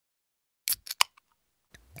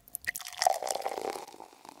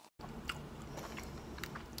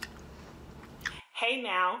Hey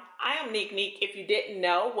now, I am NiQNiQQ. If you didn't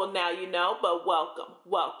know, well now you know, but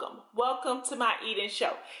welcome to my eating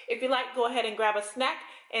show. If you like, go ahead and grab a snack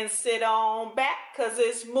and sit on back, cause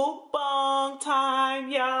it's mukbang time,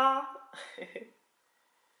 y'all.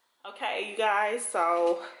 Okay, you guys,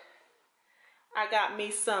 so I got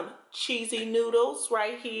me some cheesy noodles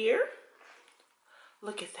right here.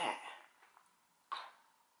 Look at that.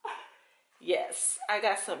 Yes, I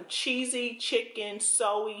got some cheesy chicken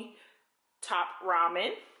soy top ramen.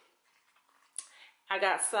 I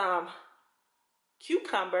got some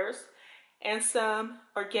cucumbers and some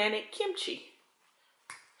organic kimchi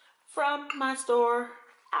from my store,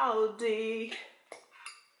 Aldi.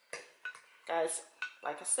 Guys,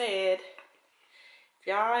 like I said, if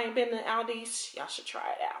y'all ain't been to Aldi's, y'all should try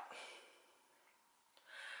it out.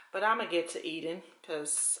 But I'm gonna get to eating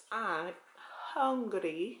because I'm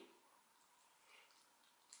hungry.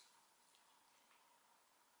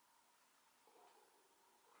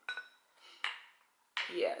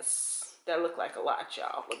 Yes, that looked like a lot,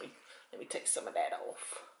 y'all. Let me take some of that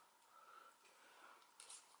off.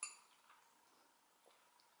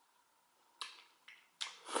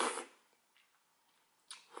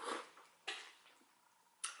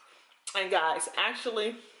 And guys,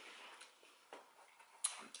 actually,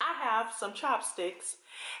 I have some chopsticks,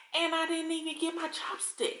 and I didn't even get my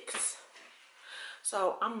chopsticks.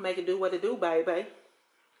 So I'm gonna make it do what it do, baby.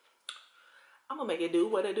 I'm gonna make it do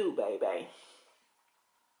what it do, baby.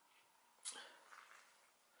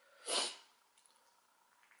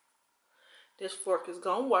 This fork is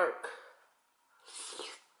gonna work.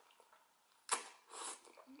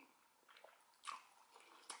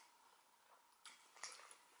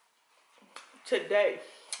 Today,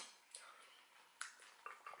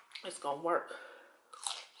 it's gonna work.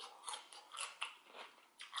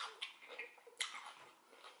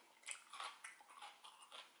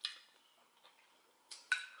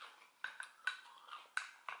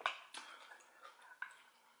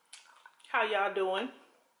 How y'all doing?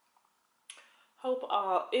 Hope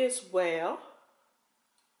all is well.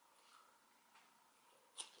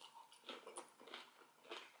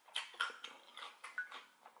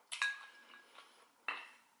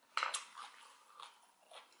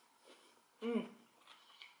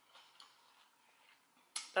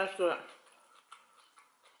 That's good.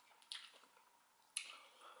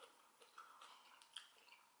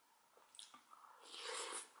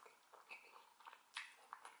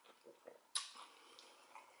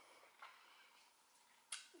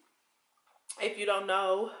 If you don't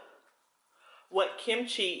know what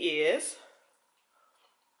kimchi is,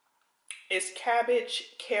 it's cabbage,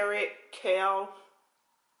 carrot, kale,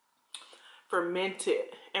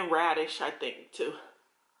 fermented, and radish, I think, too.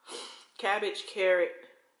 Cabbage, carrot,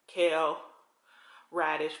 kale,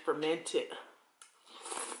 radish, fermented.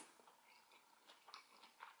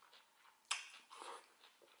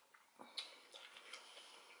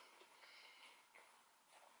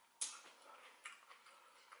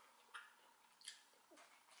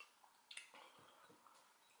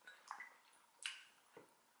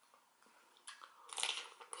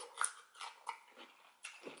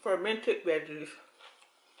 Fermented veggies.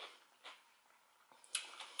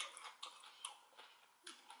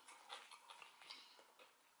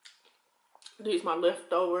 These are my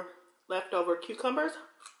leftover cucumbers.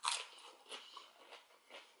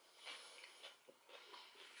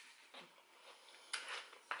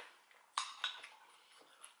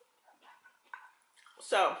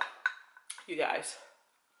 So, you guys,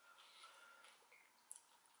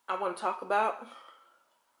 I want to talk about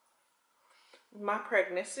my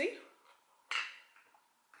pregnancy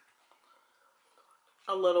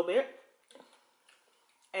a little bit,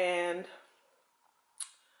 and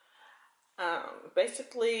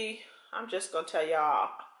basically I'm just gonna tell y'all,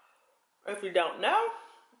 if you don't know,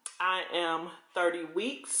 I am 30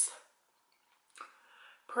 weeks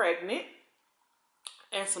pregnant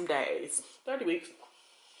and some days. 30 weeks.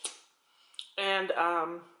 And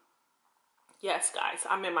yes, guys,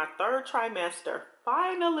 I'm in my 3rd trimester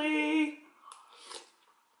finally.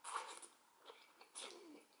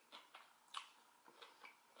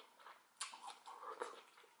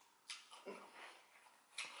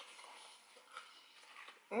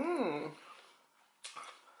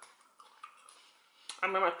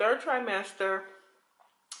 I'm in my 3rd trimester,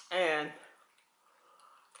 and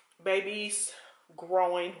baby's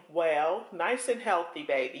growing well, nice and healthy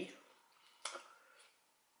baby.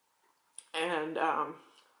 And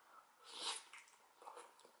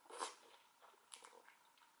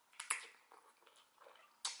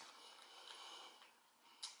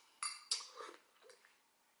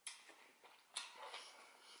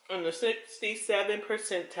in the 67th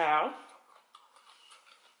percentile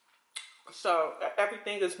So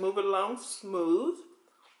everything is moving along smooth.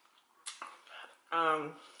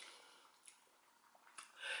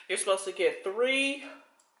 You're supposed to get 3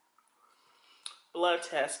 blood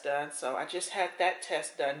tests done. So I just had that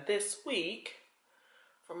test done this week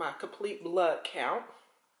for my complete blood count.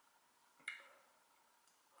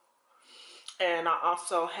 And I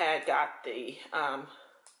also had got the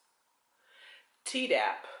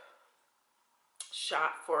Tdap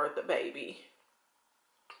shot for the baby.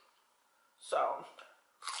 So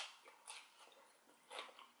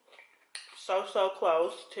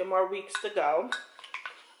close. 10 more weeks to go.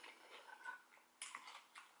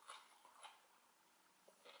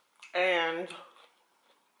 And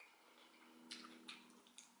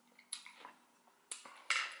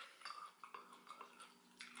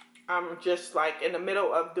I'm just like in the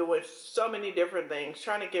middle of doing so many different things,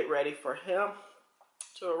 trying to get ready for him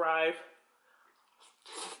to arrive.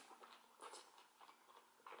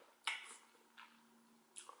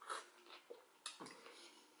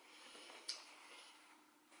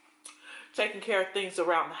 Taking care of things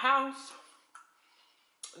around the house.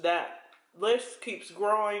 That list keeps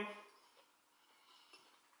growing.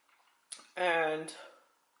 And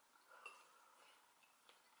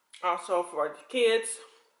also for the kids,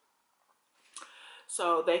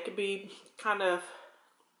 so they could be kind of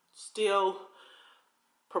still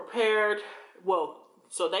prepared, well,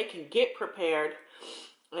 so they can get prepared,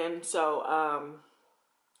 and so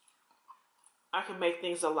I can make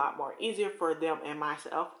things a lot more easier for them and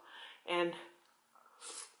myself, and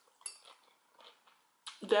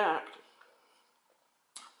that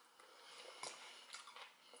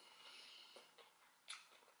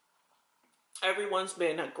everyone's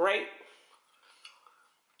been a great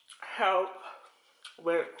help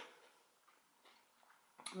with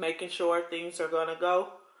making sure things are gonna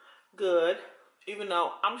go good, even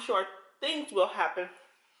though I'm sure things will happen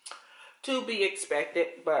to be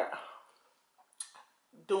expected, but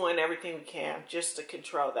doing everything we can just to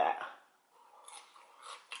control that.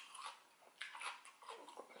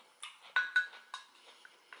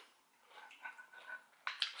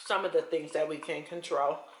 Some of the things that we can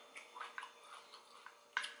control.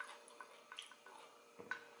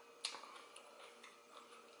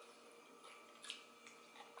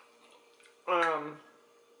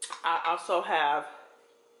 I also have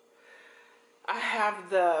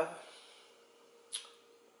the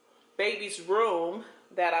baby's room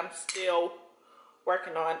that I'm still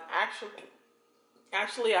working on.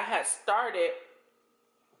 Actually I had started,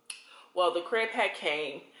 well, the crib had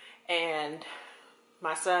came and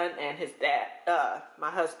my son and his dad,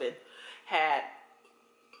 my husband, had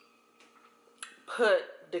put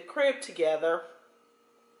the crib together.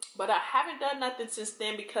 But I haven't done nothing since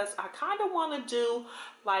then because I kind of want to do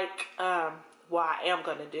like, well, I am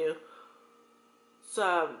going to do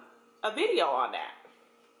a video on that.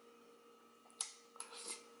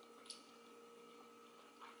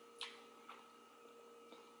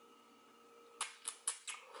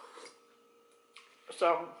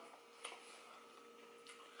 So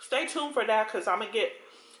stay tuned for that because I'm going to get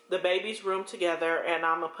the baby's room together and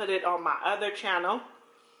I'm going to put it on my other channel.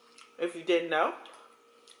 If you didn't know,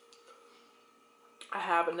 I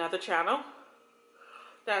have another channel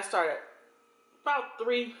that I started about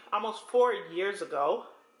almost 4 years ago.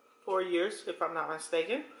 4 years, if I'm not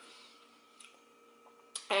mistaken.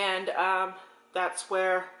 And that's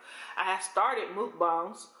where I have started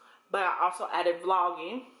mukbangs, but I also added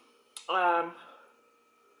vlogging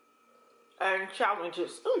and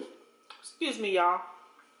challenges. Excuse me, y'all.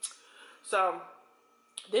 So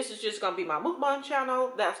this is just gonna be my mukbang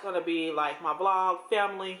channel. That's gonna be like my vlog,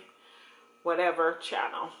 family, whatever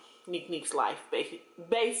channel. NiQNiQ's life,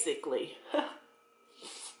 basically.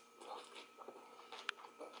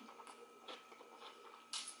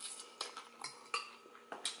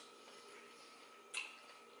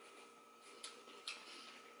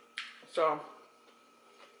 So,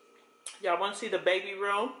 y'all want to see the baby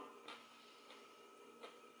room?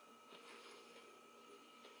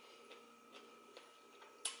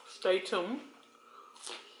 Stay tuned.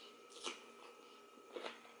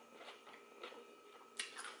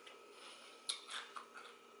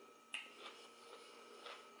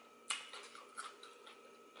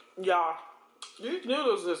 Y'all, these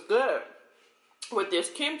noodles is good with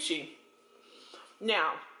this kimchi.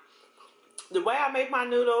 Now, the way I make my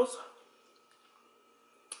noodles,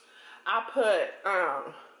 I put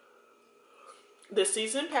the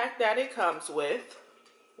season pack that it comes with,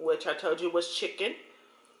 which I told you was chicken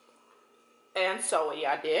and soy,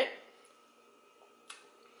 I did.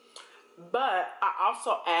 But I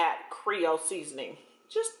also add Creole seasoning,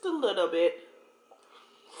 just a little bit.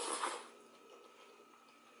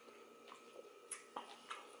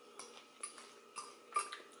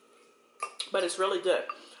 but it's really good.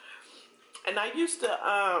 And I used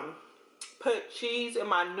to put cheese in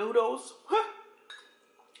my noodles.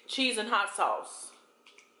 Cheese and hot sauce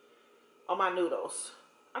on my noodles.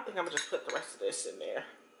 I think I'm gonna just put the rest of this in there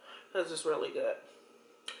because it's really good.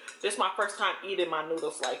 This is my first time eating my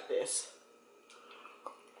noodles like this.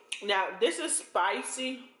 Now, this is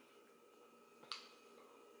spicy,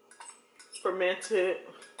 fermented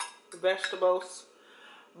vegetables,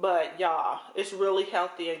 but y'all, it's really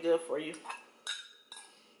healthy and good for you.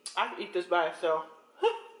 I can eat this by itself.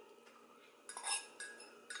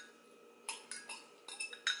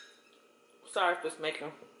 Sorry if it's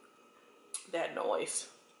making that noise.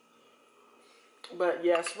 But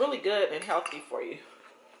yeah, it's really good and healthy for you.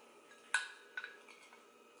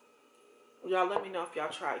 Y'all let me know if y'all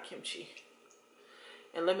tried kimchi.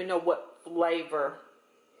 And let me know what flavor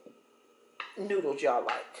noodles y'all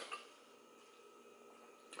like.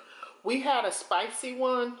 We had a spicy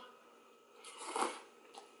one.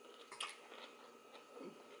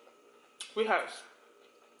 We had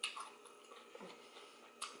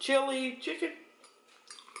chili chicken,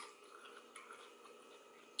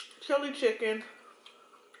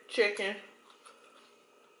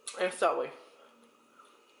 and soy.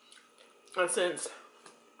 And since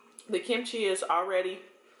the kimchi is already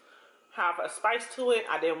have a spice to it,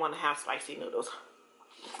 I didn't want to have spicy noodles.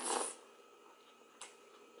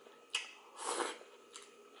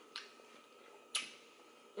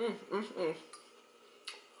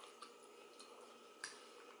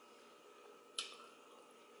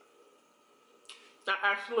 I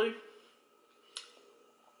actually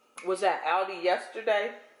was at Aldi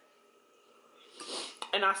yesterday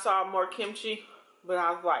and I saw more kimchi, but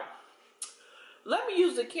I was like, let me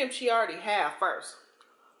use the kimchi I already have first.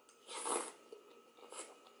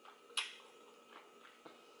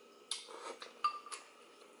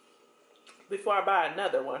 Before I buy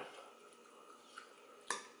another one.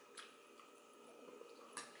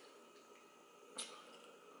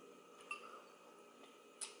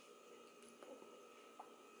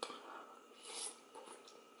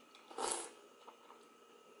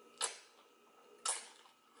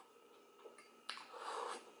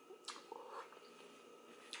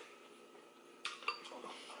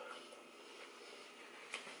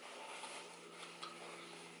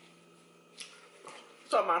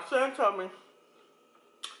 So my son told me,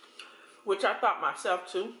 which I thought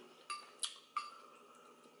myself too,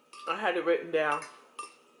 I had it written down.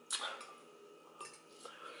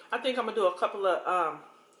 I think I'm gonna do a couple of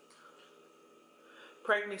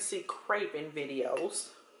pregnancy craving videos.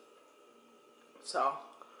 So,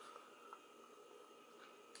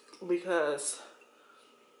 because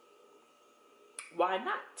why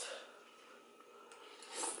not?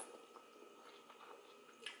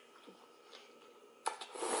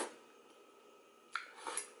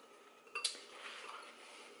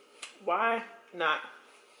 Why not?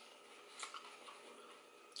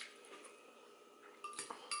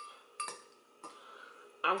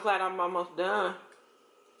 I'm glad I'm almost done.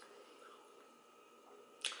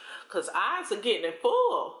 Because eyes are getting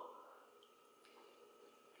full.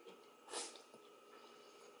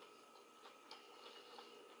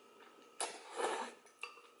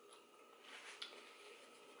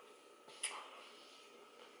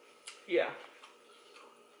 Yeah.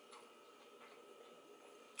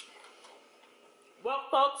 Well,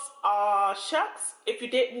 folks, shucks, if you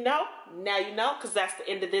didn't know, now you know, because that's the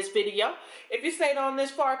end of this video. If you stayed on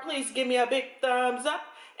this far, please give me a big thumbs up.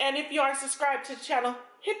 And if you are subscribed to the channel,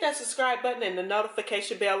 hit that subscribe button and the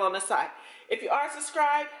notification bell on the side. If you are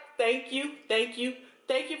subscribed, thank you, thank you,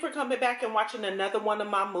 thank you for coming back and watching another one of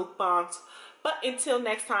my mukbangs. But until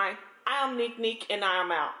next time, I am NiQNiQQ and I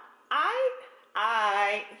am out.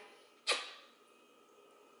 Aight?